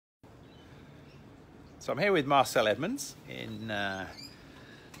So I'm here with Marcel Edmonds in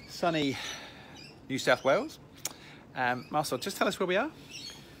sunny New South Wales. Marcel, just tell us where we are.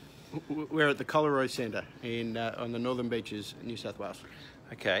 We're at the Collaroy Centre on the Northern Beaches, New South Wales.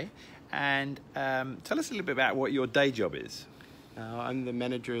 Okay, and tell us a little bit about what your day job is. I'm the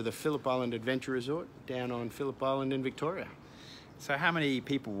manager of the Phillip Island Adventure Resort down on Phillip Island in Victoria. So how many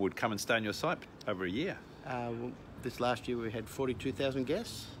people would come and stay on your site over a year? Well, this last year we had 42,000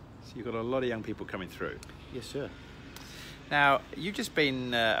 guests. So you've got a lot of young people coming through. Yes, sir. Now, you've just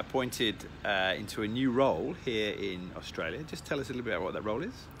been appointed into a new role here in Australia. Just tell us a little bit about what that role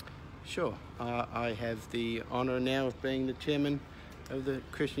is. Sure. I have the honour now of being the chairman of the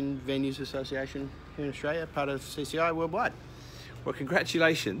Christian Venues Association here in Australia, part of CCI worldwide. Well,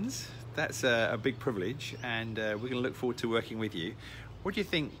 congratulations. That's a big privilege, and we're going to look forward to working with you. What do you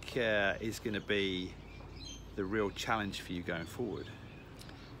think is going to be the real challenge for you going forward?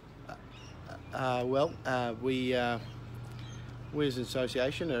 We as an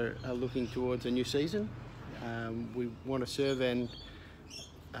association are looking towards a new season. We want to serve and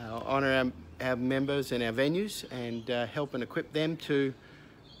honour our members and our venues and help and equip them to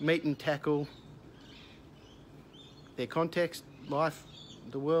meet and tackle their context, life,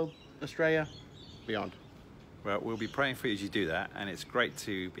 the world, Australia, beyond. Well, we'll be praying for you as you do that, and it's great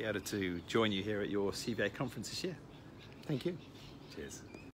to be able to join you here at your CVA conference this year. Thank you. Cheers.